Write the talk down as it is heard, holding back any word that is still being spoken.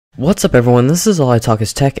What's up everyone, this is All I Talk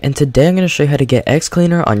is Tech, and today I'm going to show you how to get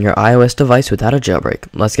Xcleaner on your iOS device without a jailbreak.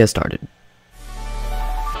 Let's get started.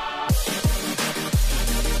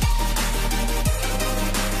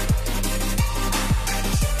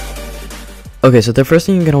 Okay, so the first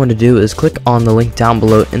thing you're going to want to do is click on the link down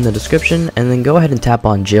below in the description, and then go ahead and tap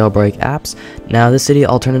on Jailbreak Apps. Now this city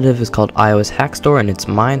alternative is called iOS Hack Store, and it's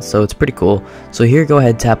mine, so it's pretty cool. So here, go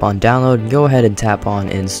ahead, tap on Download, and go ahead and tap on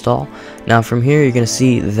Install. Now from here, you're going to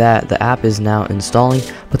see that the app is now installing,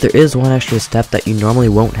 but there is one extra step that you normally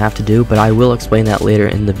won't have to do, but I will explain that later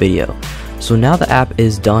in the video. So now the app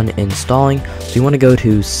is done installing, so you want to go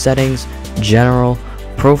to Settings, General,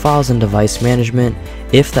 Profiles and Device Management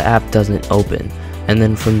if the app doesn't open. And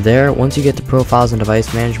then from there, once you get to Profiles and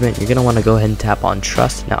Device Management, you're going to want to go ahead and tap on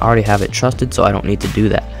Trust. Now I already have it trusted, so I don't need to do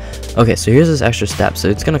that. Okay, so here's this extra step. So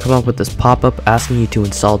it's going to come up with this pop-up asking you to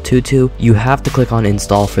install Tutu. You have to click on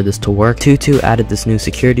Install for this to work. Tutu added this new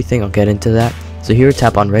security thing, I'll get into that. So here,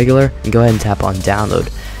 tap on Regular and go ahead and tap on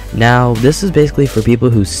Download. Now this is basically for people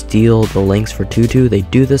who steal the links for Tutu. They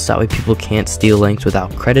do this that way people can't steal links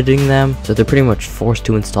without crediting them, so they're pretty much forced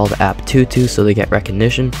to install the app Tutu so they get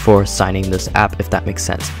recognition for signing this app, if that makes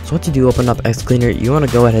sense. So what to do, open up Xcleaner, you want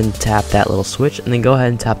to go ahead and tap that little switch and then go ahead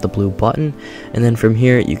and tap the blue button, and then from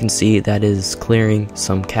here you can see that is clearing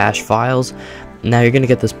some cache files. Now you're going to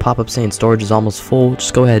get this pop-up saying storage is almost full.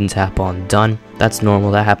 Just go ahead and tap on done. That's normal,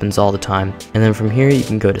 that happens all the time. And then from here you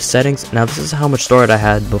can go to settings. Now this is how much storage I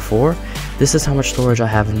had before. This is how much storage I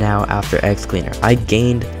have now after Xcleaner. I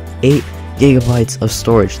gained 8 gigabytes of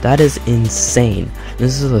storage. That is insane.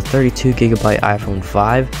 This is a 32 gigabyte iPhone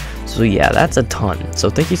 5. So yeah, that's a ton. So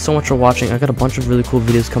thank you so much for watching. I got a bunch of really cool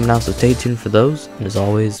videos coming out, so stay tuned for those. And as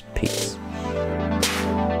always, peace.